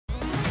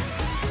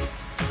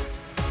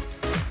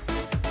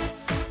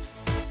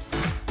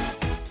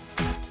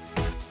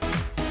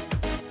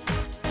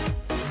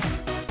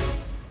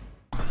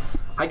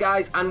Hi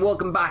guys, and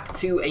welcome back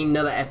to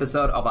another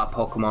episode of our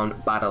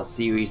Pokemon Battle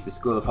series, the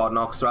School of Hard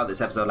Knocks. Throughout this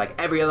episode, like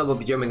every other, we'll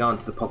be jumping on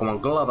to the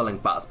Pokemon Global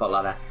Link Battle Spot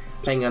ladder,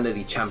 playing under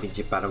the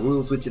Championship Battle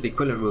rules, which are the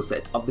equivalent rule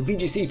set of the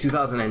VGC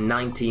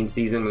 2019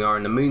 season. We are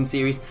in the Moon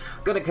series.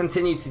 Going to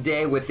continue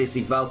today with this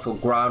Yveltal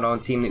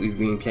Groudon team that we've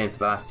been playing for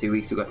the last 2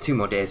 weeks. We've got 2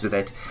 more days with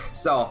it.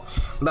 So,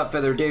 without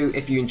further ado,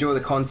 if you enjoy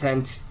the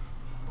content,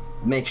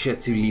 make sure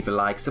to leave a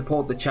like,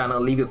 support the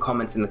channel, leave your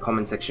comments in the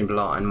comment section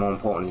below, and more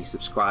importantly,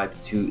 subscribe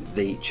to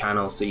the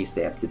channel so you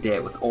stay up to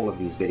date with all of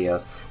these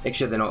videos. Make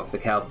sure the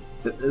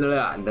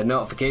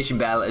notification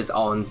bell is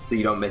on so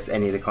you don't miss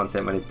any of the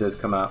content when it does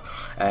come out.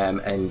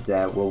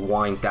 We'll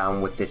wind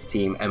down with this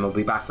team, and we'll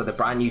be back with a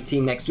brand new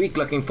team next week.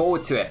 Looking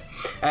forward to it.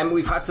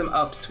 We've had some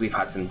ups, we've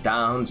had some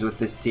downs with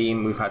this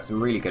team. We've had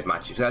some really good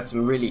matches. We've had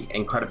some really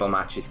incredible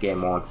matches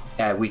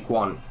week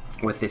one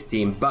with this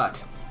team,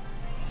 but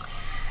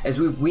as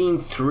we've been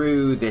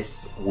through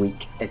this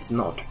week, it's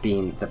not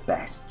been the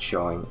best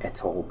showing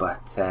at all,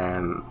 but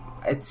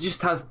it's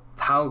just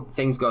how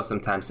things go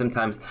sometimes.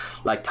 Sometimes,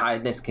 like,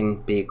 tiredness can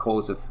be a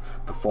cause of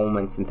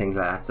performance and things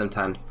like that.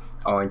 Sometimes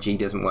RNG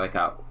doesn't work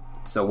out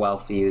so well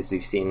for you, as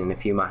we've seen in a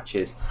few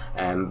matches,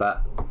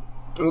 but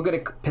we're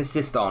going to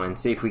persist on and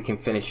see if we can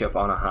finish up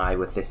on a high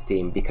with this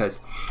team,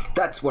 because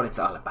that's what it's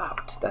all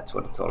about. That's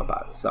what it's all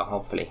about. So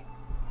hopefully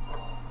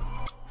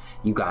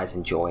you guys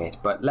enjoy it,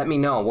 but let me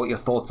know what your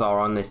thoughts are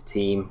on this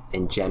team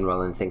in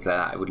general and things like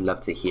that. I would love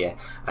to hear,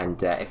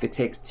 and if it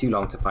takes too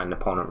long to find an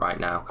opponent right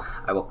now,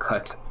 I will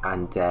cut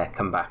and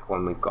come back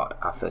when we've got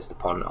our first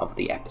opponent of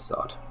the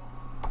episode.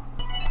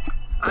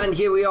 And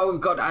here we are, we've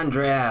got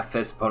Andrea,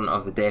 first opponent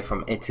of the day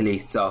from Italy.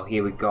 So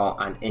here we go,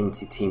 and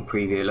into team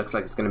preview. It looks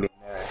like it's going to be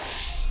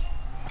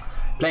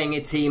playing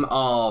a team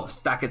of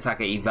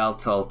Stakataka,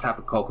 Yveltal,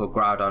 Tapu Fini,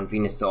 Groudon,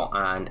 Venusaur,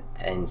 and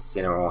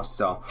Incineroar.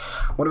 So,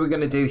 what are we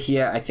going to do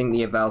here? I think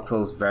the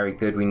Yveltal is very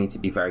good. We need to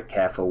be very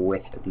careful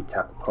with the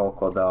Tapu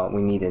Fini, though.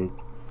 We need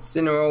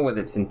Incineroar with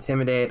its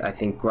Intimidate. I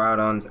think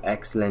Groudon's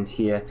excellent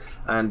here.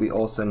 And we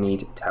also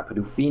need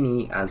Tapu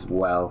Fini as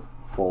well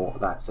for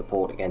that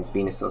support against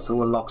Venusaur. So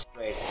we'll lock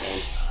straight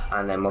in,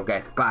 and then we'll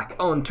get back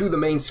onto the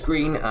main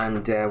screen,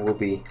 and we'll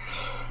be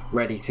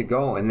ready to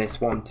go in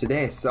this one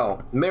today.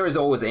 So Mirror is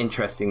always an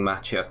interesting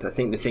matchup. I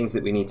think the things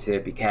that we need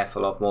to be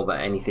careful of more than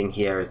anything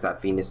here is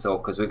that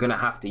Venusaur, because we're going to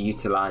have to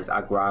utilize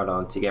our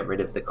Groudon to get rid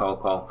of the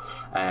Coco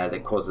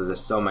that causes us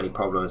so many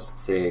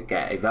problems to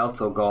get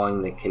Yveltal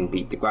going that can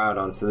beat the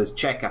Groudon. So there's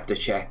check after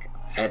check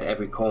at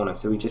every corner,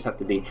 so we just have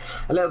to be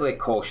a little bit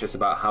cautious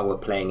about how we're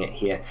playing it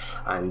here,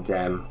 and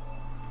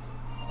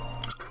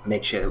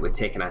make sure that we're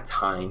taking our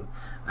time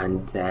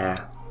and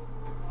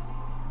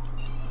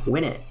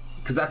win it,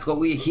 because that's what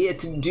we're here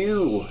to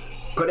do.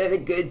 Put in a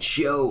good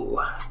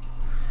show.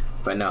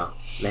 But no,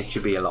 that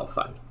should be a lot of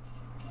fun.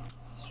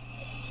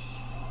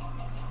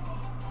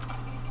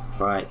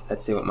 Right,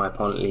 let's see what my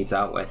opponent leads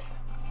out with.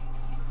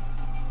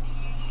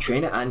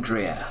 Trainer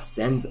Andrea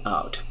sends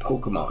out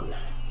Pokemon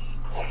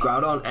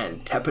Groudon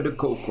and Tapu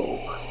Fini,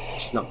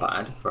 which is not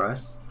bad for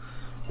us,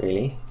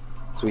 really.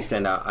 So we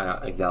send out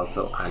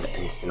Yveltal and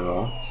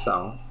Incineroar.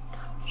 So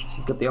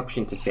we've got the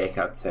option to fake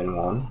out turn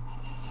 1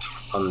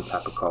 on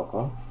Tapu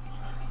Fini.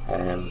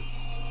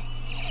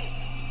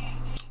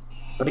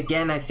 But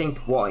again, I think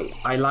what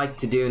I like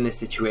to do in this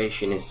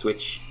situation is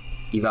switch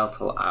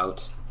Yveltal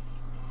out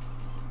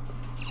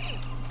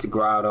to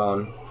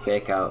Groudon,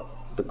 fake out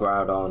the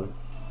Groudon,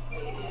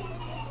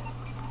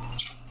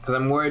 because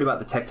I'm worried about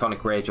the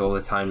Tectonic Rage all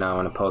the time now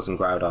on opposing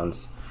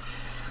Groudons.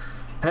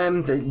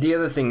 The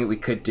other thing that we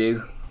could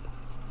do,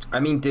 I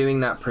mean,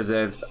 doing that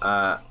preserves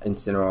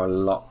Incineroar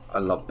a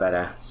lot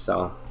better,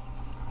 so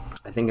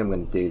I think I'm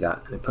going to do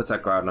that, and it puts our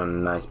Groudon in a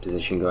nice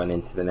position going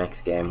into the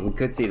next game. We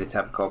could see the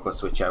Tapu Fini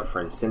switch out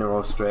for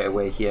Incineroar straight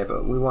away here,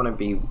 but we want to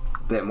be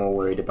a bit more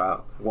worried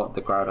about what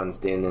the Groudon's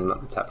doing than what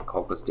the Tapu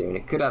Fini's doing.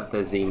 It could have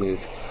the Z move,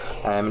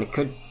 and it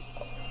could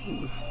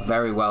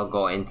very well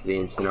go into the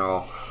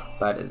Incineroar,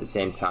 but at the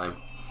same time,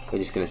 we're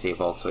just going to see a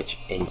Volt Switch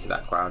into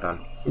that Groudon,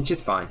 which is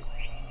fine.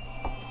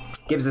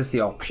 Gives us the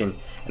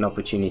an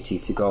opportunity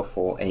to go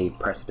for a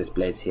Precipice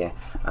Blades here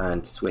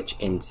and switch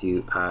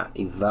into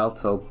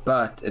Yveltal,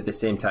 but at the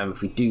same time,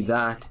 if we do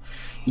that,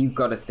 you've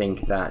got to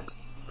think that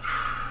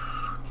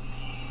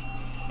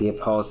the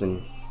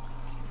opposing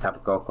Tapu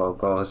Fini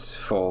goes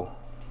for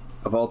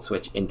a Volt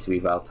Switch into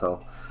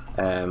Yveltal.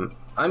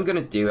 I'm going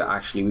to do it,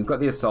 actually. We've got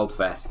the Assault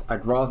Vest.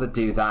 I'd rather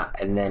do that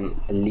and then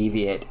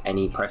alleviate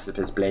any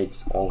Precipice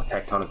Blades or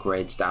Tectonic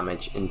Rage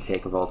damage and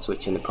take a Volt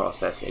Switch in the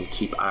process and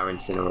keep our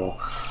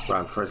Incineroar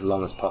around for as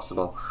long as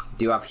possible. We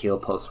do have Heal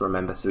Pulse,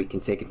 remember, so we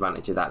can take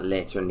advantage of that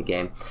later in the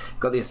game.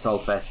 Got the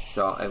Assault Vest,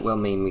 so it will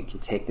mean we can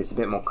take this a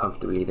bit more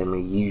comfortably than we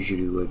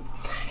usually would.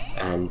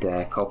 And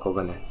Coco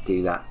going to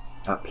do that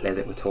play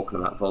that we're talking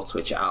about, Volt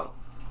Switch out.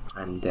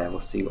 And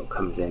we'll see what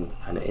comes in,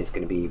 and it is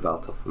going to be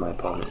Yveltal for my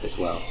opponent as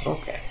well.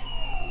 Okay.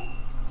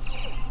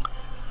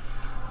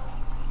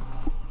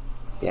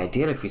 The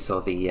ideal if we saw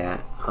the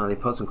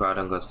opposing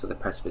Groudon goes for the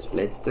Precipice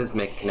Blades, does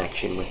make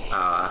connection with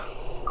our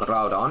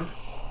Groudon.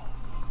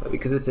 but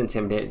because it's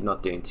intimidated,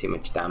 not doing too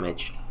much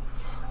damage.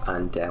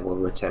 And we'll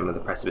return with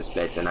the Precipice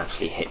Blades and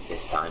actually hit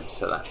this time,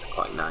 so that's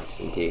quite nice,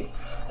 and do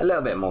a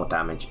little bit more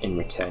damage in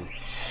return.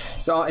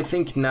 So I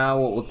think now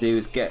what we'll do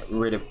is get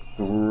rid of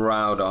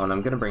Groudon.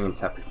 I'm going to bring in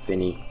Tapu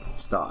Fini,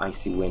 start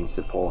Icy Wind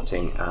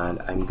supporting, and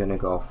I'm going to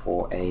go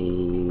for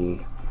a...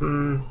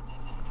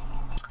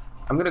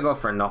 I'm going to go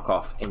for a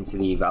knockoff into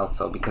the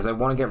Yveltal because I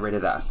want to get rid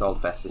of that Assault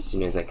Vest as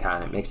soon as I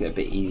can. It makes it a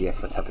bit easier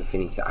for Tapu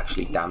Fini to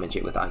actually damage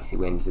it with Icy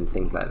Winds and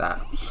things like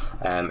that.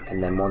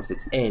 And then once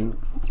it's in,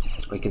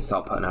 we can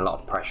start putting a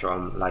lot of pressure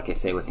on, like I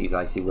say, with these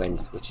Icy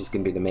Winds, which is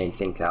going to be the main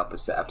thing to help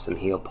us set up some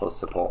heal pulse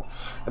support.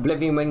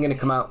 Oblivion Wing going to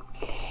come out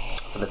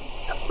for the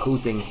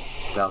opposing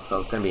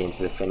Yveltal, going to be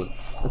into the Fini.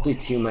 Not do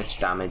too much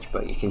damage,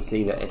 but you can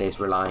see that it is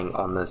relying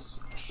on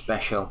those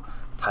special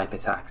type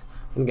attacks.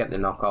 I'm going to get the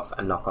knockoff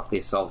and knock off the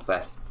Assault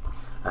Vest.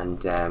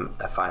 And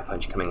a Fire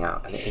Punch coming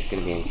out, and it is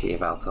going to be into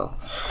Yveltal.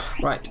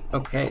 Right,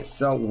 okay,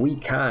 so we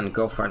can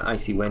go for an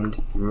Icy Wind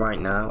right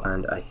now,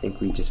 and I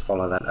think we just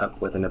follow that up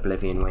with an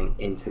Oblivion Wing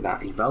into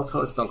that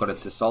Yveltal. It's not got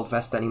its Assault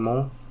Vest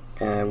anymore.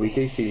 We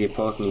do see the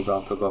opposing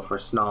Yveltal go for a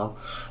Snarl.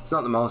 It's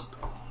not the most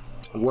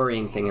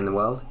worrying thing in the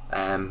world,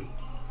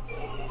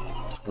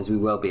 as we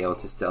will be able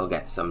to still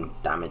get some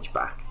damage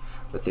back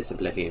with this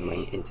Oblivion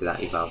Wing into that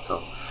Yveltal,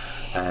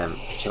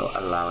 which will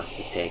allow us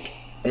to take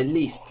at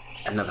least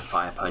another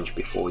Fire Punch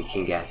before we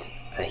can get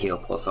a heal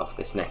pulse off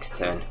this next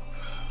turn,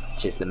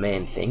 which is the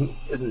main thing,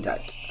 isn't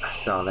it?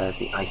 So there's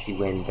the Icy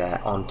Wind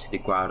there onto the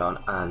Groudon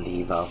and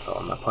the Yveltal.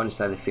 On my opponent's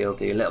side of the field,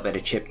 do a little bit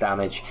of chip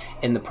damage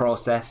in the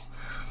process.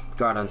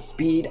 Groudon's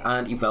speed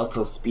and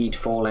Yveltal's speed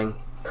falling,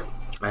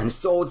 and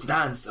Swords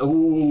Dance.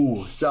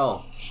 Ooh,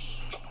 so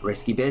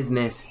risky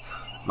business,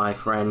 my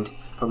friend.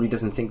 Probably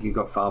doesn't think we've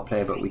got foul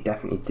play, but we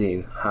definitely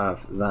do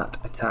have that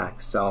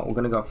attack. So we're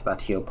going to go for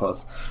that heal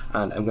pulse,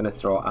 and I'm going to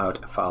throw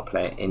out a foul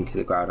play into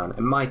the Groudon.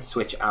 It might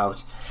switch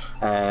out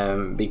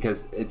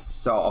because it's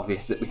so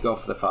obvious that we go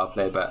for the foul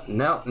play, but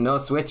no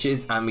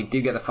switches, and we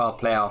do get the foul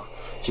play off,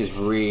 which is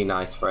really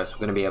nice for us.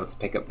 We're going to be able to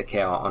pick up the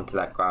KO onto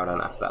that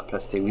Groudon after that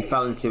 +2. We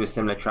fell into a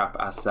similar trap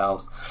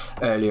ourselves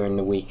earlier in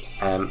the week,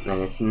 and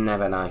it's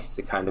never nice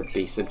to kind of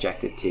be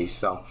subjected to.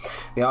 So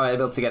we are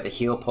able to get the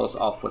heal pulse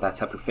off with our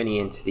Tapu Fini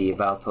into the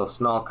Yveltal.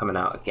 Snarl coming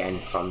out again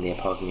from the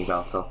opposing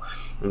Yveltal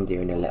and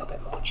doing a little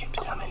bit more chip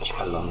damage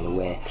along the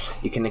way.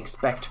 You can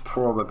expect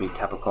probably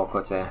Tapu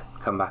Koko to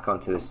come back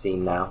onto the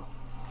scene now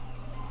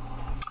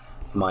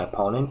for my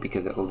opponent,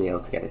 because it will be able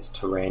to get its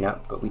terrain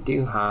up. But we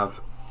do have,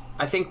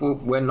 I think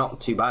we're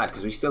not too bad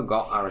because we still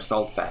got our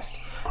Assault Vest,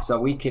 so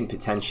we can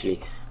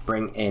potentially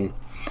bring in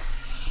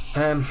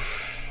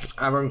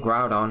our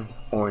Groudon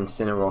or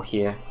Incineroar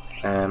here.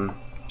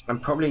 I'm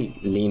probably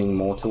leaning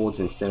more towards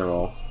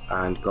Incineroar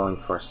and going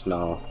for a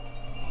Snarl,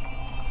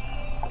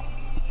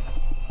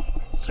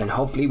 and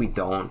hopefully we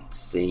don't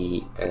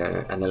see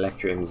an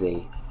Groundium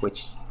Z,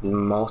 which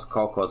most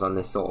Kokos on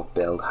this sort of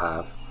build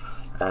have.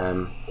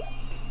 But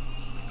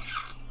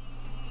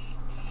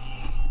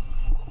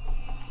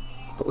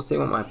we'll see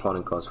what my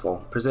opponent goes for.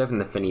 Preserving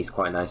the Fini is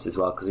quite nice as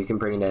well, because we can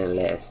bring it in a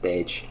later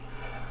stage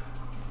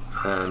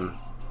and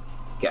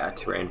get our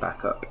terrain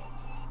back up.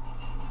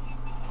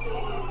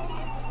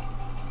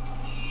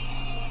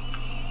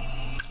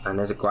 And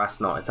there's a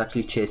Grass Knot. It's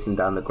actually chasing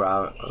down the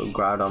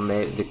Groudon,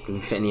 the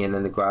Fini, and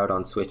then the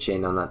Groudon switch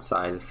in on that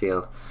side of the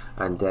field.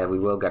 And we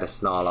will get a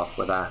Snarl off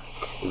with our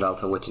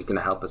Yveltal, which is going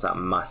to help us out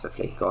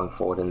massively going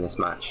forward in this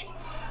match.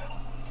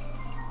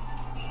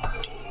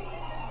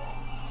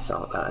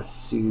 So that is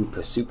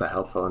super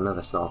helpful.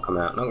 Another Snarl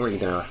coming out. Not really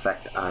going to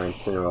affect our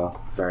Incineroar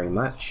very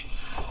much,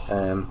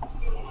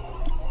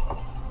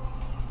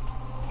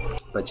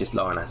 but just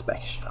lowering our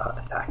special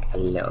attack a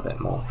little bit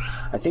more.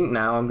 I think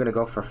now I'm going to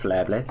go for a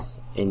Flare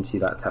Blitz into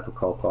that Tapu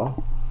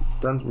Koko.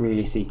 Don't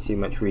really see too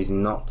much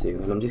reason not to,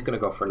 and I'm just going to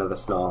go for another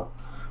Snarl.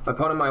 My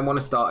opponent might want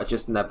to start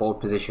adjusting their board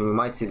position. We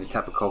might see the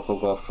Tapu Koko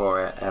go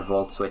for a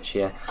Volt Switch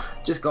here.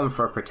 Just going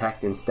for a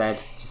Protect instead.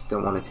 Just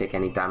don't want to take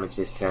any damage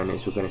this turn,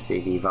 as we're going to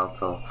see the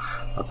Yveltal,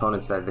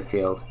 opponent's side of the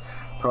field,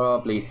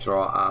 probably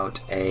throw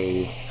out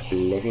a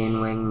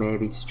Oblivion Wing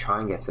maybe to try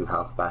and get some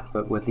health back.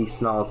 But with these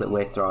Snarls that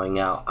we're throwing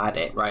out at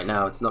it right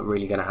now, it's not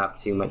really going to have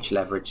too much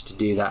leverage to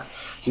do that.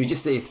 So we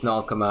just see a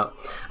Snarl come out.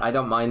 I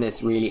don't mind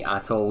this really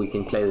at all. We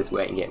can play this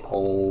waiting game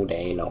all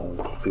day long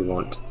if we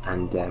want.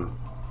 And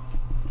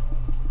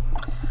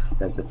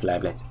there's the Flare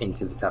Blitz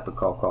into the Tapu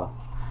Koko.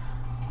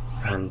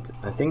 And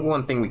I think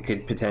one thing we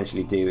could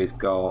potentially do is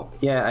go,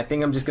 yeah, I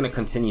think I'm just going to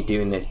continue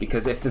doing this,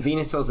 because if the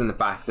Venusaur's in the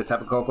back, the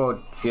Tapu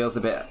Koko feels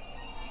a bit,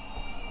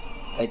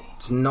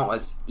 it's not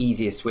as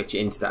easy a switch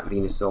into that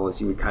Venusaur as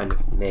you would kind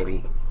of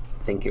maybe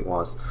think it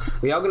was.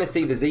 We are going to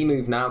see the Z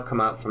move now come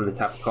out from the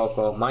Tapu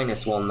Koko.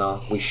 -1 though,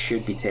 we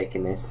should be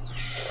taking this,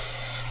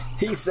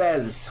 he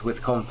says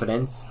with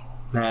confidence,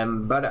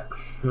 but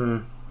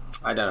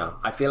I don't know,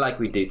 I feel like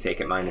we do take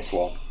it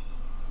 -1.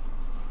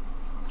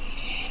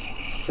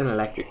 It's an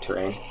electric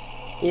terrain.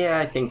 Yeah,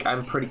 I think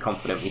I'm pretty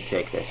confident we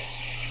take this.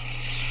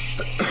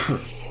 We've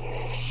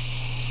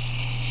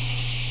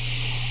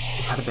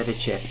had a bit of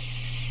chip.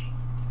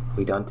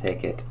 We don't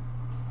take it.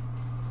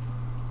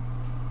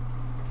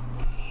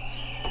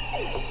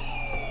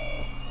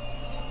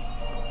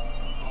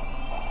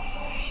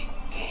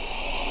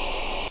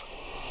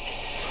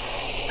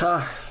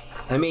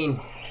 I mean,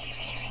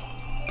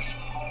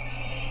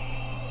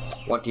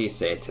 what do you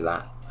say to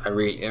that? I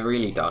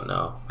really don't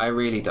know. I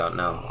really don't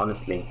know,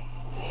 honestly.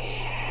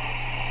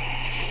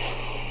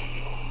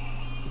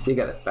 Do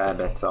get the fair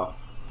bits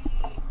off.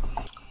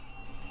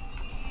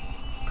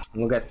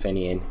 We'll get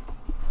Fini in.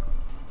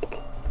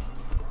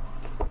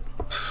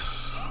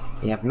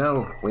 We have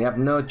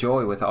no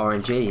joy with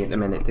RNG at the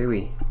minute, do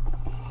we?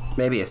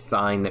 Maybe a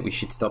sign that we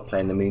should stop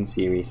playing the Moon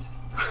series.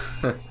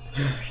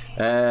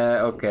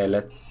 Okay,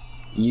 let's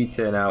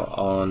U-turn out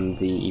on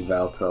the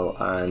Yveltal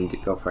and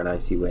go for an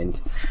Icy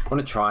Wind. I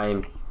want to try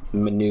and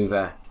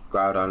maneuver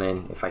Groudon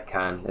in if I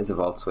can. There's a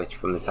Volt Switch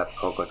from the Tapu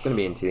Fini. It's going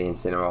to be into the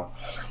Incineroar.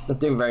 Not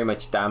doing very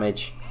much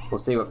damage. We'll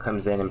see what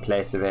comes in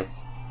place of it.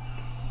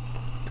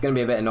 It's going to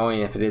be a bit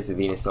annoying if it is a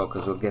Venusaur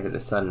because we'll give it the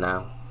sun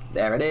now.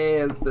 There it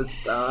is. The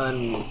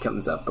sun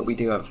comes up, but we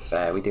do have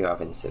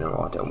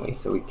Incineroar, don't we?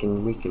 So we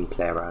can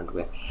play around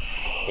with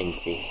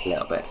Inci a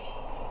little bit.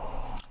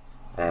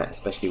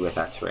 Especially with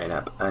that terrain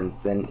up, and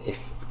then if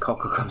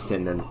Coco comes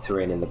in, then the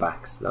terrain in the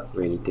back's not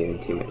really doing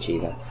too much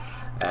either.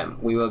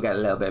 We will get a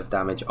little bit of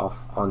damage off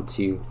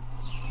onto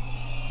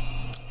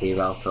the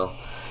Yveltal,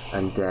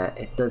 and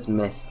it does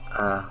miss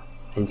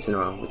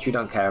Incineroar, which we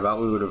don't care about.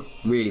 We would have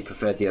really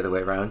preferred the other way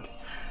around,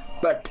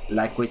 but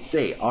like we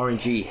say,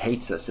 RNG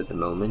hates us at the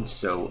moment,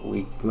 so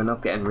we're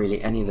not getting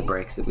really any of the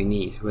breaks that we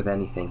need with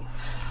anything.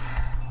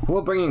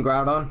 We'll bring in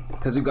Groudon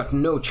because we've got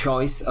no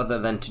choice other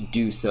than to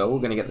do so. We're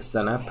going to get the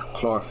sun up.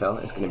 Chlorophyll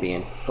is going to be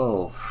in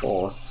full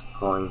force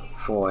going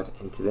forward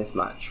into this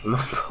match from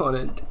my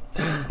opponent,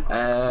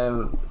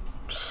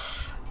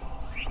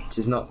 which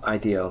is not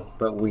ideal,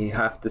 but we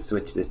have to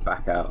switch this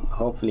back out.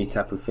 Hopefully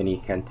Tapu Fini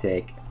can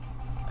take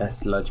a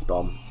Sludge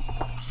Bomb.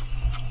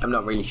 I'm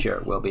not really sure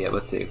it will be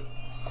able to,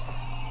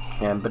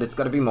 but it's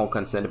got to be more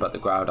concerned about the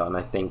Groudon,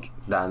 I think,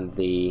 than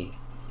the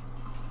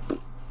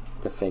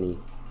Fini.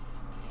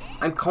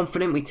 I'm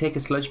confident we take a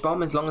Sludge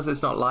Bomb as long as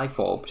it's not Life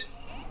Orbed.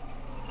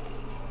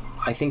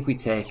 I think we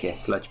take a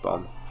Sludge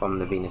Bomb from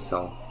the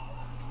Venusaur.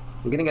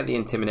 I'm going to get the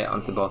Intimidate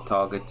onto both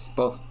targets,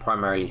 both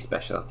primarily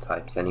special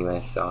types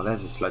anyway, so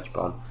there's a Sludge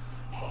Bomb.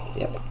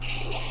 Yep.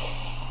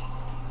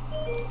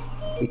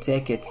 We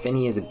take it.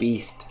 Fini is a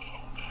beast.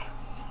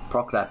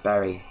 Proc that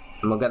berry,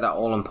 and we'll get that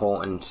all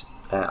important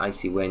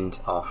Icy Wind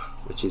off,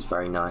 which is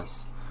very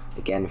nice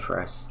again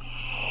for us.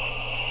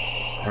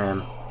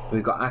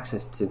 We've got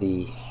access to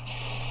the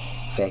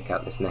Fake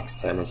Out this next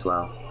turn as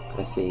well.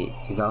 Let's see,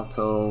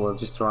 Yveltal will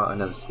just throw out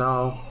another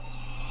Snarl,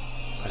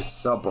 but it's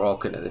so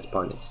broken at this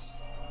point. Its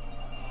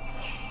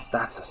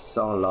stats are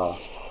so low.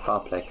 Foul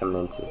Play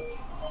coming into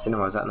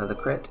Incineroar. Is that another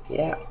crit?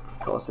 Yeah, of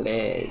course it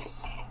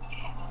is.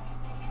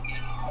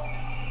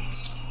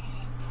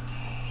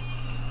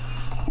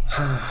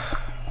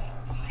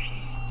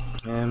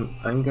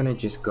 I'm gonna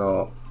just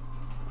go.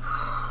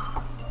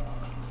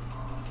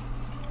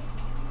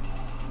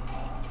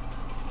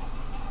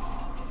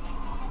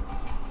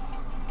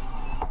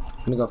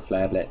 I'm gonna go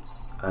Flare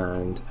Blitz,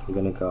 and I'm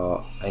gonna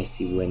go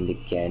Icy Wind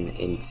again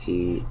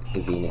into the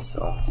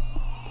Venusaur.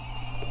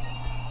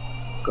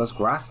 Goes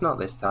Grass Knot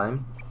this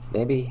time.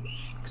 Maybe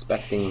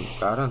expecting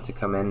Groudon to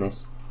come in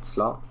this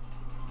slot.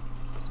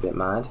 It's a bit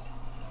mad.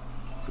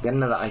 So get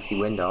another Icy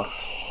Wind off.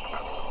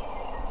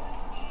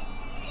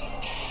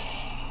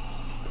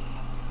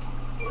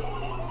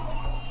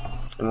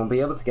 And we'll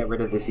be able to get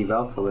rid of this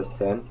Yveltal this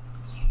turn.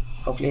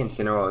 Hopefully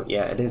Incineroar,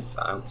 yeah, it is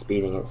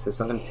outspeeding it, so it's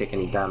not going to take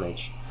any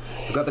damage.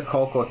 We've got the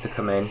Coco to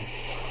come in.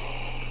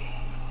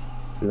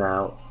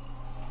 Now,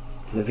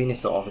 the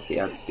Venusaur obviously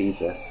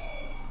outspeeds us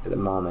at the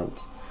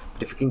moment.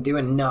 But if we can do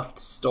enough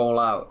to stall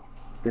out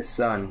the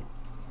sun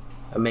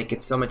and make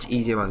it so much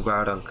easier when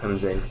Groudon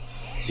comes in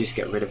to just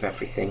get rid of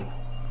everything.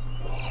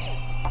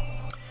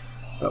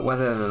 But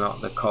whether or not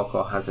the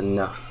Coco has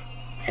enough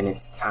in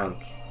its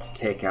tank to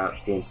take out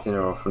the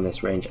Incineroar from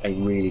this range, I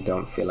really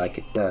don't feel like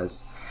it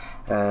does.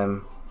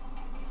 I'm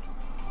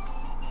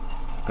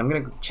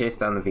going to chase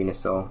down the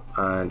Venusaur,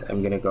 and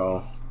I'm going to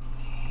go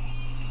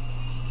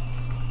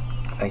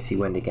Icy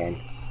Wind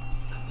again.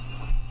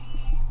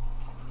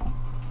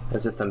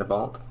 There's a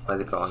Thunderbolt.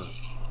 Where's it going?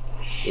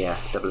 Yeah,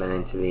 doubling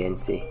into the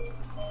Inci.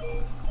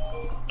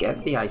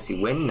 Get the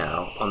Icy Wind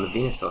now on the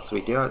Venusaur, so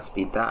we do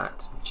outspeed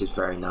that, which is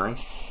very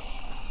nice.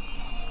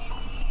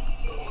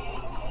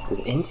 Does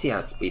Inci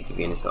outspeed the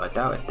Venusaur? I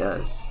doubt it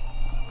does.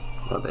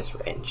 Not this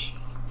range.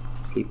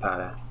 Sleep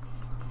Powder.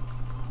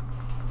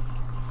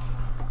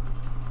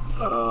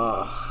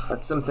 Oh,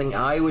 that's something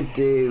I would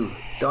do.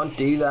 Don't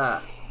do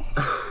that.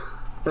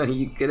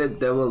 You could have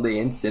doubled the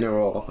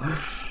Incineroar.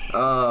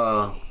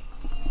 Oh,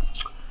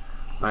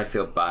 I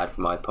feel bad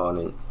for my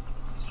opponent.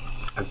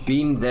 I've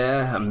been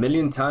there a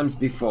million times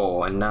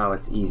before, and now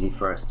it's easy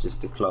for us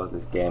just to close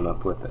this game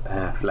up with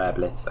Flare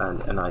Blitz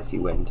and an Icy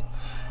Wind.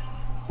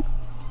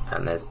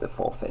 And there's the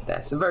forfeit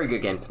there. So very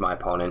good game to my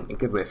opponent. A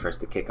good way for us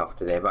to kick off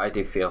today, but I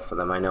do feel for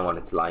them. I know what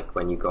it's like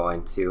when you go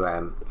into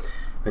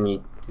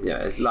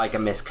it's like a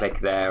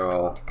misclick there,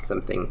 or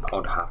something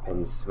odd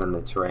happens when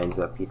the terrain's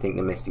up. You think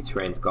the misty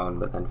terrain's gone,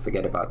 but then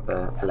forget about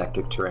the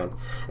electric terrain.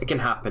 It can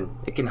happen.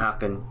 It can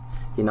happen.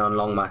 You know, in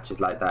long matches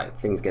like that,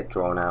 things get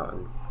drawn out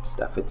and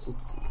stuff.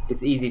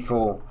 It's easy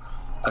for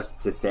us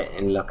to sit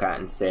and look at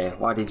and say,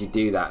 why did you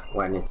do that,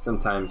 when it's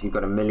sometimes you've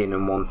got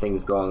 1,000,001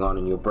 things going on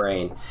in your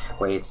brain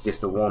where it's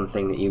just the one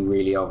thing that you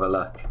really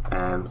overlook.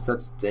 So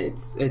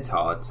it's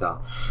hard.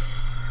 So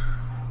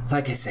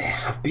like I say,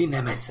 I've been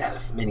there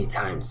myself many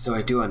times, so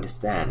I do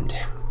understand.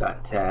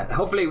 But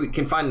hopefully we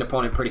can find an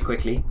opponent pretty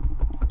quickly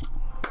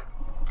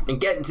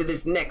and get into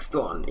this next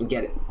one and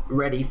get it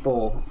ready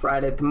for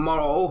Friday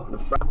tomorrow.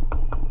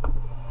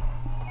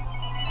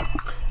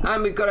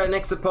 And we've got our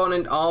next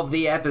opponent of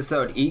the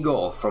episode,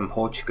 Igor from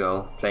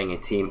Portugal, playing a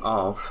team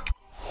of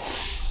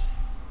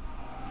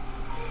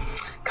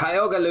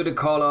Kyogre,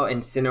 Ludicolo,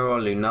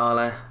 Incineroar,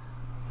 Lunala,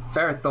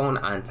 Ferrothorn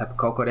and Tapu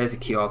Koko. There's a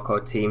QR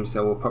code team,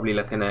 so we're probably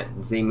looking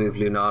at Z-Move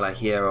Lunala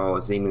here, or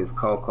Z-Move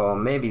Koko,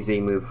 maybe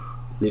Z-Move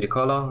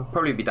Ludicolo.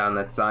 Probably be down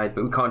that side,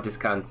 but we can't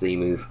discount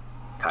Z-Move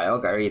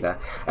Kyogre either.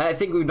 I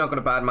think we've not got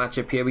a bad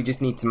matchup here. We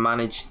just need to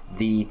manage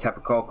the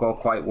Tapu Koko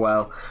quite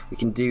well. We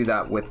can do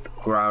that with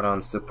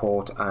Groudon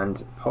support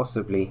and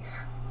possibly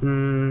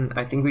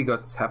I think we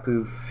got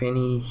Tapu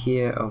Fini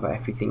here over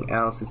everything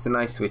else. It's a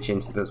nice switch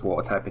into those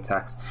water type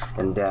attacks,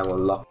 and we'll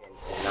lock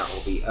in, and that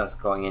will be us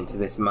going into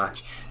this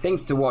match.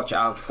 Things to watch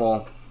out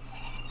for,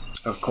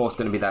 of course,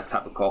 going to be that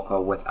Tapu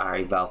Koko with our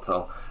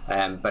Yveltal.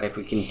 But if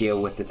we can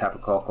deal with the Tapu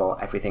Koko,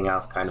 everything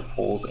else kind of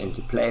falls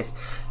into place.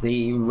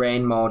 The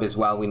rain mode as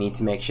well, we need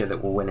to make sure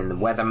that we're winning the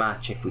weather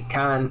match if we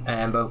can.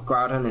 But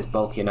Groudon is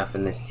bulky enough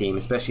in this team,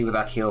 especially with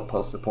that heal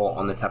pulse support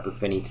on the Tapu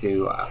Fini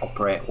to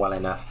operate well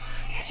enough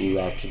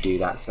to do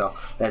that. So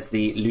there's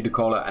the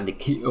Ludicolo and the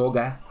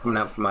Kyogre coming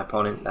out from my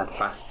opponent, that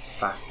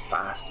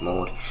fast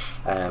mode.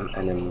 And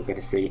then we're going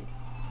to see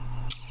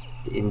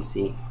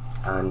Inci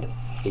and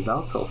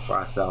Yveltal for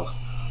ourselves.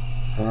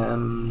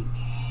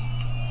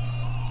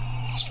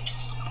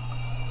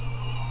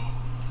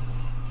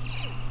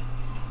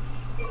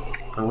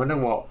 I wonder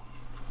what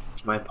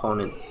my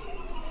opponent's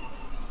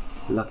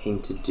looking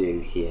to do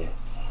here.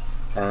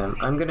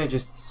 I'm going to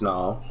just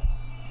snarl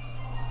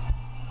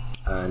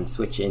and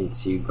switch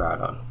into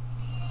Groudon,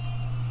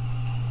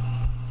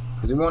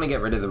 because we want to get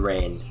rid of the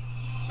rain.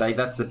 Like,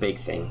 that's a big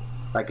thing.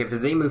 Like, if a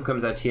Z-move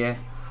comes out here,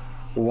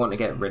 we want to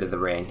get rid of the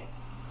rain.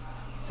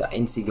 So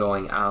Inci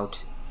going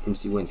out,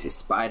 Inci wins his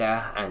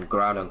spider, and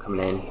Groudon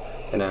coming in,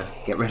 gonna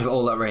get rid of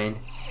all that rain.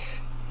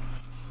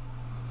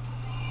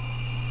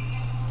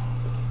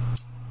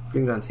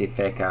 We don't see a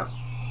fake out.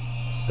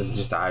 This is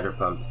just a Hydro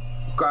Pump.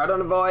 Groudon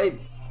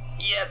avoids!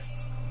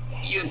 Yes!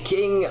 You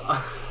king!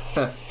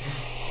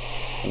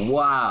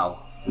 Wow!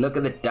 Look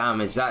at the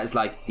damage. That is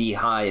like the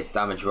highest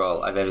damage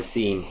roll I've ever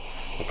seen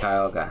a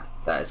Kyogre.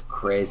 That is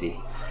crazy.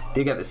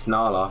 Did get the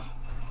snarl off.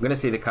 I'm going to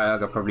see the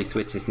Kyogre probably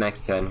switch this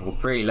next turn. We're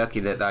pretty lucky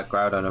that that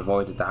Groudon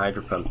avoided the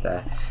Hydro Pump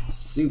there.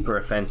 Super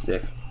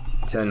offensive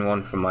turn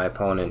one from my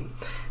opponent.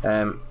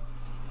 I'm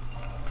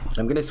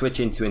going to switch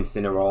into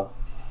Incineroar.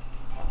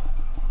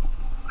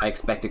 I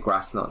expect a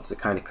Grass Knot to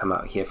kind of come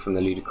out here from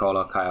the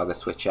Ludicolo. Kyogre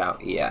switch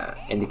out, yeah,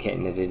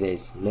 indicating that it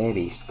is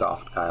maybe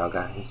Scoffed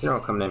Kyogre.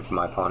 Incineroar coming in for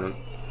my opponent.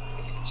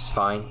 Just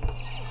fine.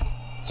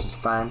 It's just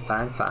fine.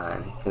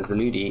 Because the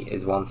Ludi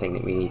is one thing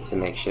that we need to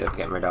make sure that we're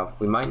getting rid of.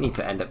 We might need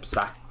to end up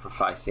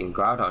sacrificing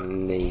Groudon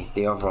in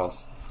the overall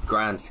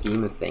grand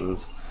scheme of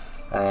things.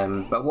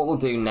 But what we'll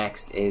do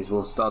next is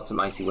we'll start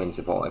some Icy Wind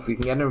support. If we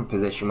can get in a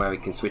position where we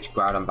can switch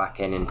Groudon back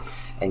in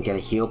and get a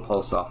heal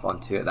pulse off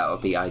onto it, that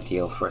would be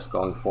ideal for us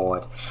going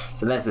forward.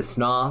 So there's the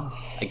Snarl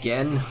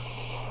again,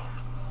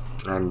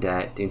 and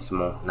doing some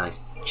more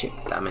nice chip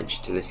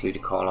damage to this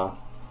Ludicolo.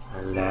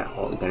 And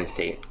what we're going to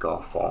see it go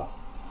for.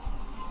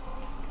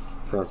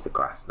 There's the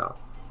Grass Knot.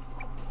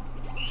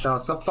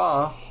 So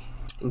far,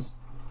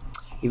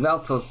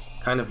 Yveltal's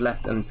kind of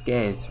left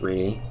unscathed,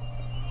 really,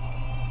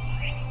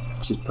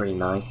 which is pretty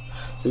nice.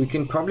 So we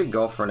can probably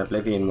go for an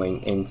Oblivion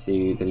Wing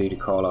into the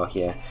Ludicolo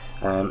here.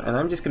 And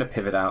I'm just going to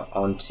pivot out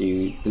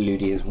onto the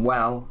Ludi as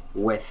well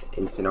with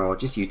Incineroar.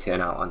 Just U-turn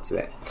out onto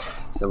it,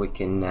 so we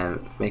can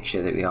make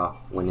sure that we are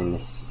winning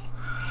this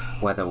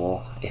weather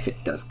war if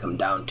it does come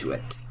down to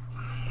it.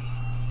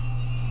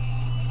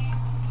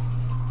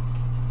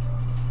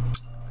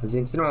 Because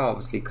Incineroar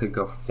obviously could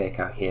go for Fake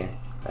Out here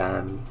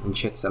and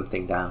shut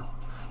something down.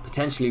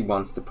 Potentially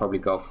wants to probably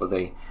go for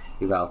the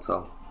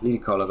Yveltal.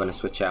 Ludicolo going to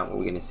switch out, what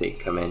we're going to see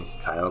come in,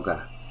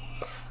 Kyogre.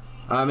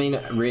 I mean,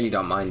 I really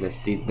don't mind this.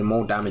 The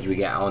more damage we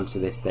get onto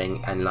this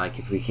thing, and like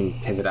if we can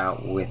pivot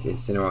out with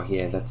Incineroar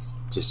here, that's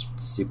just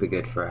super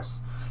good for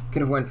us.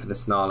 Could have went for the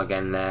Snarl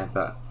again there,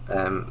 but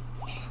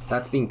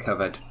that's been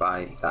covered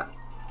by that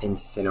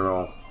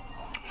Incineroar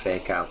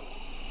Fake Out.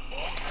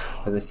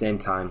 At the same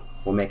time,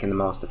 we're making the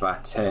most of our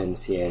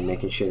turns here and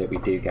making sure that we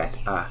do get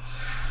our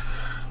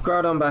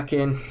Groudon back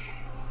in.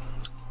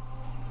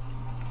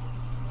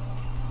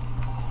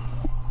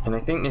 And I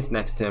think this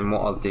next turn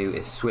what I'll do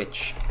is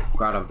switch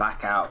Groudon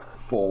back out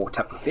for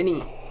Tapu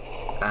Fini,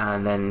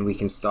 and then we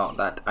can start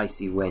that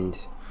Icy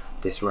Wind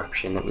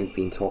disruption that we've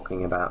been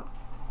talking about.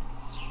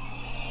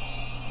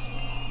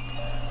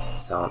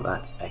 So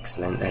that's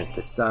excellent. There's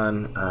the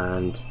sun,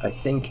 and I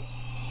think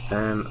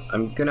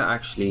I'm gonna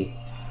actually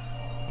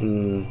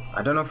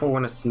I don't know if I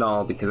want to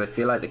Snarl, because I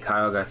feel like the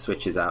Kyogre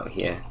switches out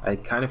here. I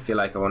kind of feel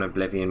like I want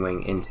Oblivion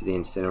Wing into the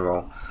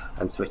Incineroar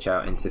and switch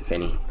out into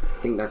Fini.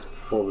 I think that's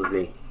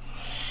probably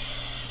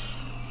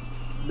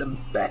the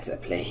better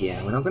play here.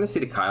 We're not going to see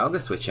the Kyogre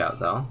switch out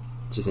though,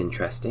 which is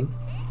interesting.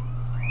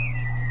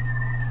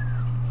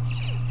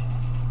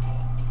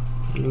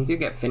 You do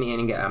get Fini in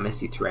and get our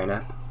Misty Terrain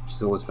up, which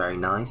is always very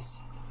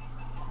nice.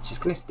 It's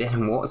just going to stay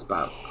in Water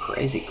Spout.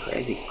 Crazy,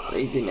 crazy,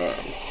 crazy, man.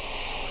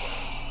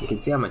 You can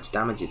see how much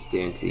damage it's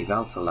doing to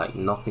Yveltal, like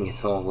nothing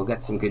at all. We'll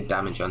get some good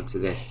damage onto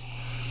this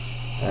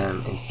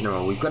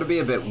Incineroar. We've got to be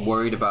a bit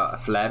worried about a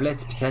Flare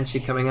Blitz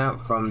potentially coming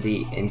out from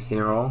the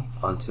Incineroar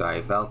onto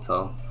our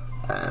Yveltal.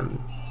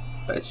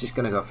 But it's just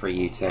going to go for a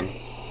U-turn,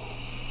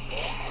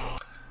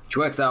 which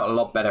works out a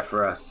lot better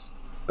for us.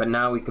 But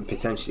now we could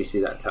potentially see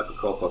that Tapu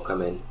Koko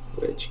come in,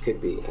 which could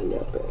be a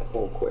little bit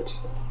awkward.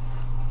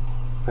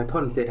 My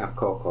opponent did have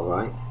Koko,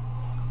 right?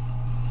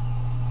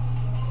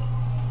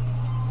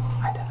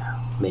 I don't know,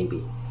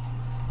 maybe.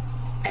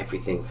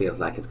 Everything feels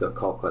like it's got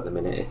Koko at the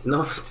minute. It's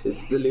not,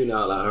 it's the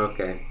Lunala,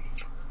 okay.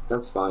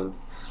 That's fine.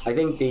 I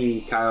think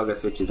the Kyogre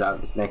switches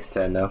out this next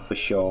turn though, for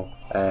sure.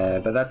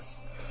 But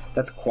that's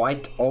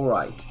quite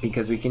alright,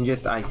 because we can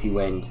just Icy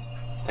Wind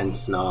and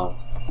Snarl.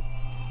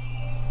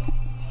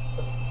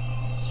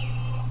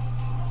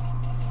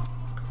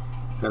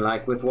 And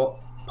like with what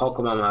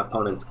Pokemon my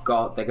opponent's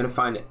got, they're going to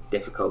find it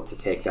difficult to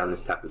take down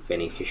this Tapu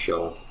Fini for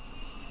sure.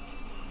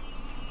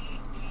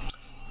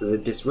 So the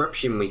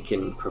disruption we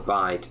can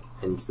provide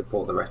and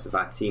support the rest of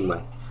our team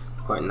with is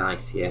quite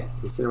nice here.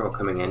 Incineroar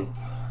coming in,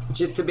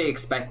 which is to be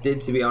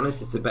expected, to be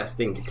honest. It's the best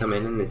thing to come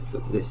in this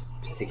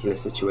particular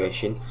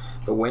situation.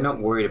 But we're not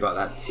worried about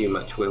that too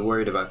much. We're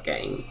worried about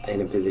getting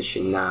in a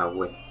position now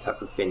with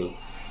Tapu Fini.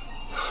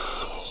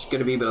 It's going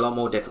to be a lot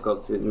more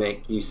difficult to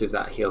make use of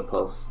that heal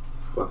pulse,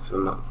 if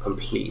I'm not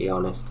completely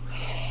honest.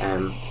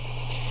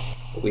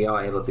 But we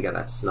are able to get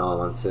that Snarl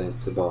onto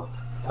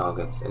both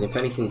targets, and if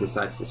anything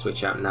decides to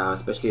switch out now,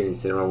 especially an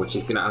Incineroar, which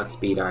is going to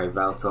outspeed our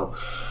Yveltal,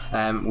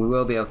 we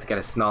will be able to get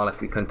a Snarl if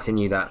we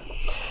continue that.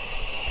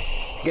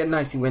 Get an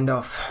Icy Wind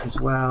off as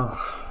well,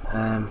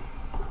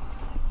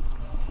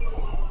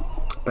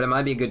 but it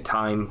might be a good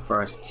time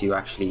for us to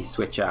actually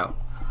switch out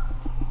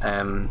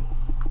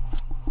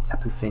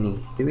Tapu Fini.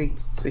 Do we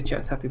switch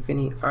out Tapu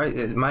Fini? Or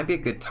it might be a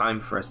good time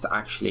for us to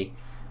actually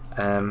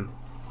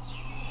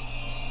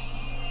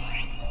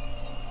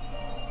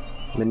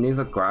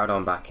maneuver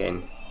Groudon back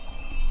in.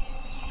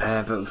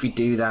 But if we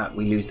do that,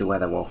 we lose the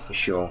Weather Wolf for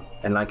sure.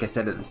 And like I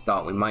said at the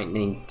start, we might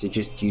need to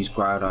just use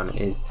Groudon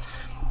as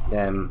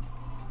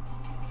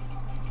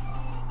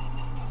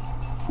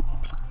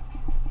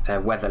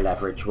weather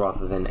leverage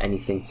rather than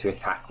anything to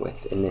attack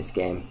with in this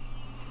game.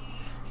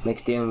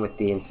 Makes dealing with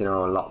the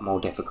Incineroar a lot more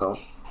difficult.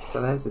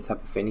 So there's the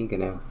Tapu Fini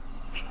gonna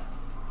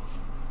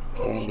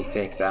be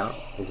faked out.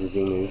 There's a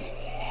Z move.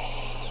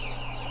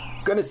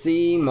 Gonna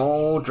see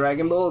more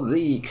Dragon Ball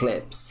Z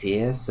clips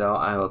here, so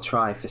I will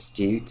try for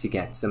Stu to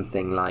get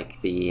something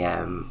like the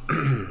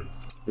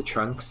the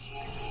Trunks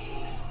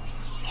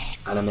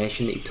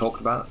animation that you talked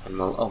about, and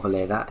we'll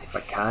overlay that if I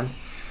can.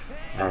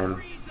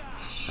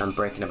 I'm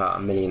breaking about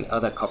 1 million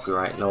other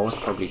copyright laws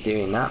probably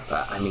doing that,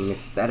 but I mean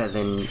it's better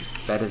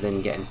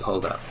than getting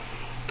pulled up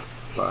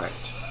for it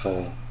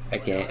for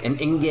an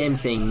in-game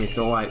thing. It's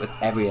alright with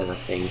every other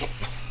thing.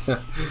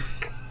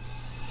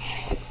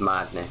 It's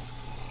madness.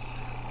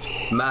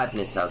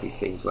 Madness how these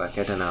things work.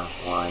 I don't know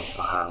why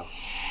or how.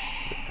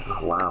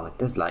 Oh wow, it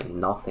does like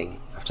nothing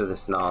after the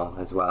Snarl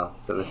as well.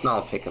 So the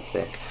Snarl pick up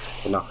the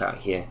knockout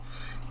here.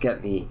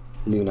 Get the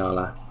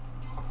Lunala.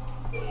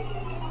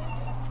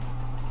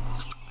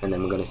 And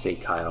then we're going to see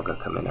Kyogre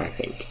come in, I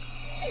think.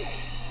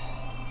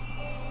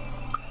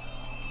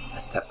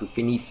 As Tapu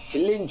Fini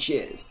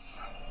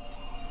flinches.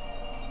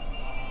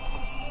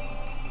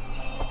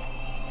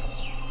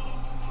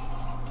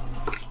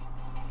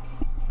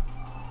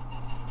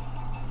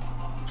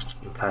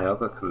 And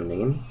Kyogre coming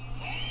in.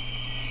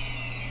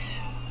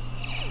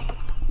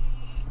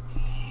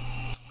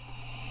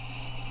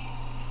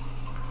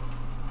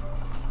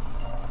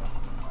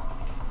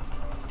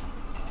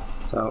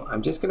 So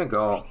I'm just gonna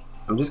go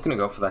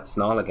for that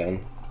Snarl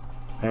again,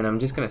 and I'm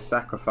just gonna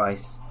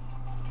sacrifice.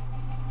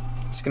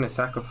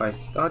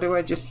 Oh, do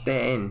I just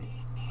stay in?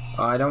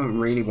 Oh, I don't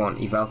really want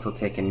Yveltal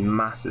taking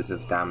masses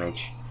of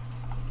damage,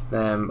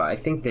 but I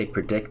think they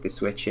predict the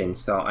switch in,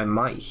 so I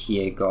might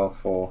here go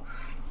for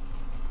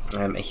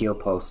a heal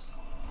pulse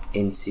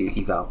into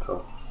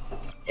Yveltal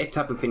if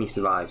Tapu Fini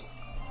survives.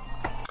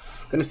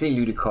 Gonna see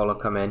Ludicolo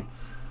come in.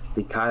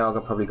 The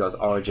Kyogre probably goes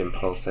Origin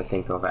Pulse, I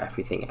think, over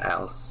everything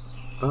else.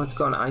 Oh, it's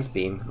got an Ice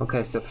Beam.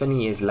 Okay, so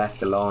Fini is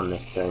left alone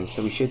this turn,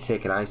 so we should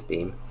take an Ice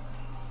Beam.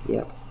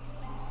 Yep.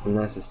 And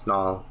there's a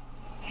Snarl.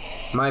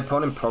 My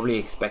opponent probably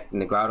expecting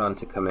the Groudon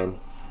to come in.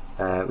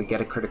 We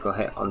get a critical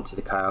hit onto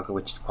the Kyogre,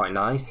 which is quite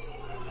nice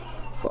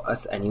for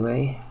us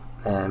anyway.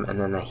 And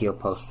then a heal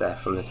post there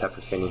from the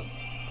Tapu Fini.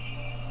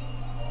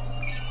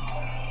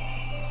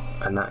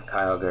 And that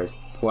Kyogre is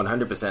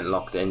 100%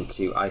 locked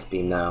into Ice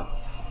Beam now,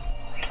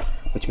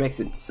 which makes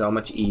it so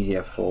much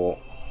easier for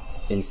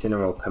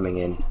Incineroar coming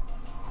in.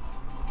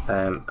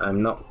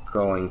 I'm not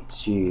going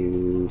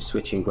to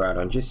switch in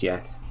Groudon just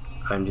yet.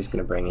 I'm just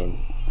going to bring in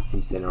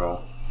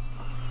Incineroar.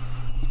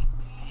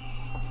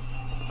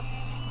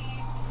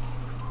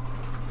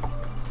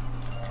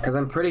 Because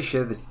I'm pretty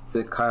sure the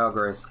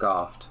Kyogre is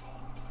scarfed.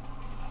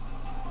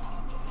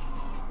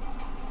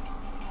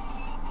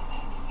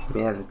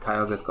 Yeah, the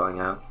Kyogre's going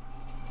out.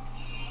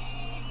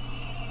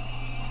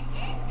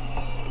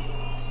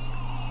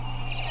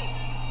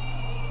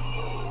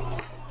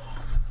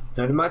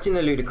 Now I'd imagine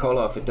the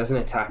Ludicolo, if it doesn't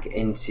attack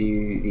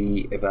into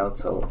the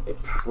Yveltal,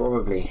 it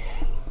probably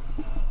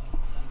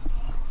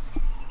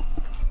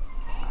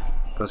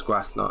goes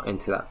Grass Knot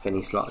into that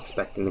Fini slot,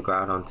 expecting the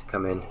Groudon to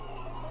come in.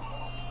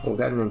 We'll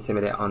get an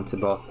Intimidate onto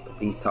both of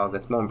these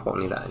targets, more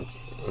importantly that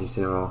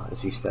Incineroar,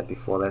 as we've said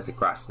before. There's a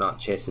Grass Knot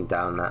chasing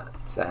down that,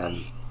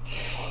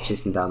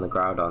 chasing down the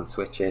Groudon,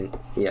 switch in,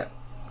 yeah.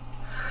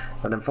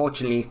 But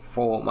unfortunately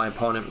for my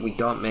opponent, we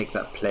don't make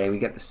that play. We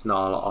get the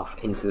Snarl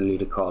off into the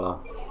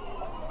Ludicolo,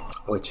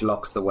 which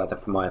locks the weather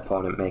for my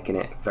opponent, making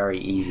it very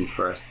easy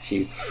for us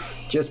to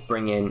just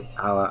bring in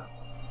our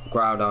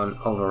Groudon,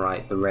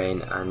 overwrite the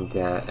rain, and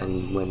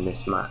win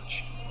this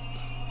match.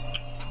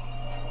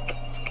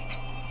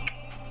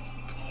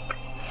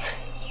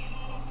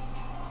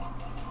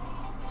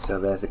 So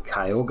there's a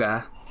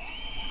Kyogre.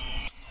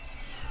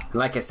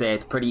 Like I said,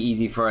 it's pretty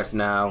easy for us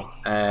now.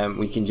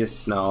 We can just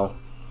Snarl.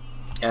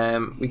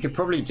 We could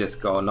probably just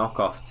go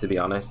Knockoff, to be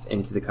honest,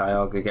 into the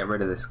Kyogre, get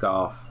rid of the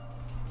Scarf,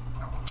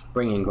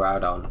 bring in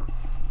Groudon.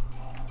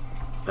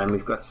 And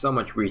we've got so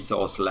much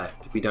resource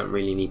left, we don't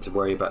really need to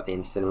worry about the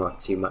Incineroar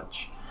too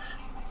much.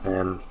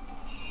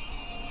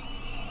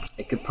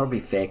 It could probably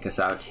fake us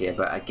out here,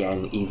 but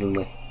again, even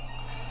with...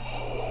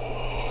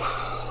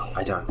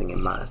 I don't think it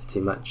matters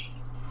too much.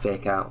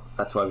 Fake out.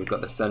 That's why we've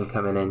got the Sun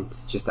coming in.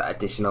 It's just that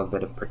additional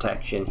bit of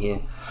protection here.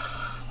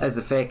 There's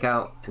the fake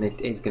out, and it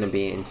is going to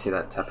be into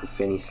that Tapu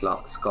Fini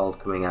slot. Scald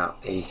coming out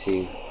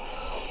into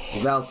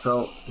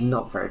Yveltal.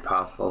 Not very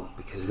powerful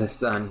because of the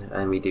Sun,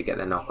 and we do get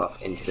the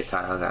knockoff into the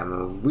Kyogre. I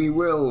mean, we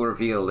will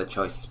reveal the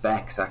choice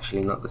specs,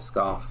 actually, not the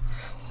Scarf.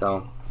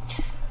 So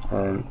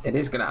it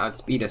is going to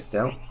outspeed us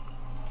still.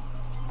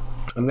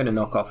 I'm going to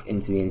knock off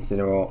into the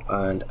Incineroar,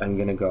 and I'm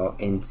going to go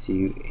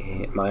into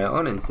my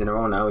own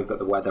Incineroar. Now we've got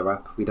the weather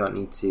up, we don't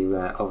need to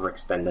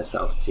overextend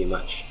ourselves too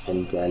much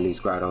and lose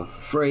Groudon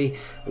for free.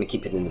 I'm going to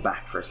keep it in the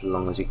back for as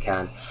long as we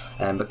can.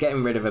 But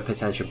getting rid of a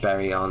potential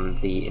berry on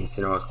the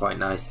Incineroar is quite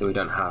nice, so we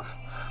don't have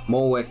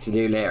more work to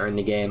do later in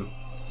the game.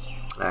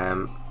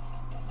 And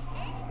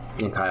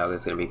Kyogre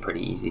is going to be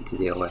pretty easy to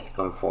deal with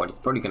going forward. It's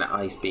probably going to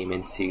Ice Beam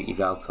into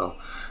Yveltal,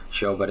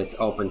 sure, but it's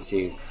open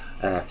to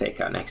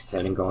fake out next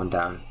turn and going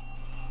down.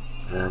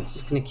 It's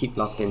just going to keep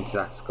locked into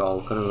that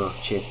Skull. Going to go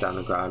chase down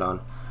the Groudon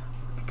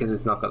because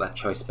it's not got that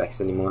choice specs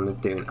anymore,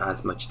 not doing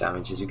as much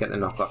damage as we get the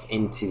knockoff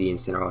into the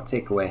Incineroar.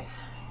 Take away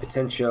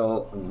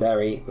potential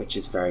berry, which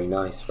is very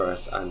nice for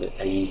us, and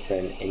a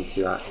U-turn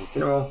into our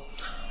Incineroar.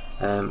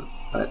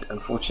 But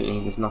unfortunately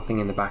there's nothing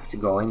in the back to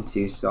go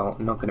into, so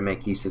I'm not going to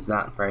make use of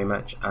that very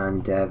much,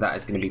 and that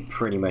is going to be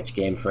pretty much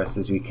game for us,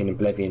 as we can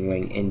Oblivion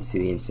Wing into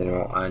the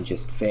Incineroar and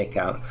just fake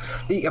out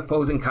the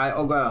opposing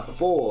Kyogre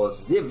for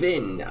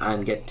Zivin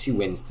and get 2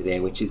 wins today,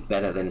 which is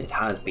better than it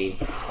has been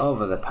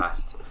over the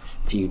past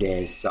few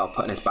days. So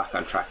putting us back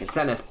on track and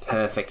setting us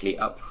perfectly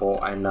up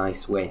for a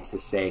nice way to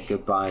say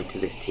goodbye to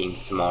this team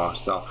tomorrow.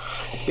 So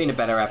it's been a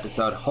better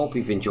episode. Hope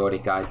you've enjoyed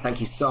it, guys.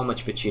 Thank you so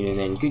much for tuning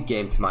in. Good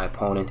game to my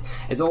opponent.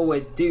 As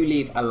always, do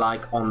leave a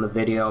like on the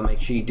video. Make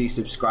sure you do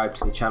subscribe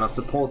to the channel,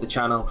 support the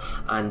channel,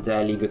 and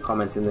leave your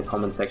comments in the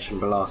comment section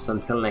below. So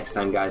until next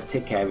time, guys,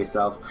 take care of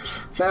yourselves.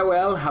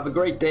 Farewell. Have a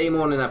great day,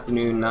 morning,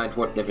 afternoon, night,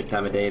 whatever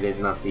time of day it is,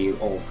 and I'll see you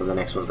all for the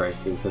next one very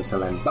soon. So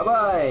until then, bye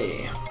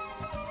bye.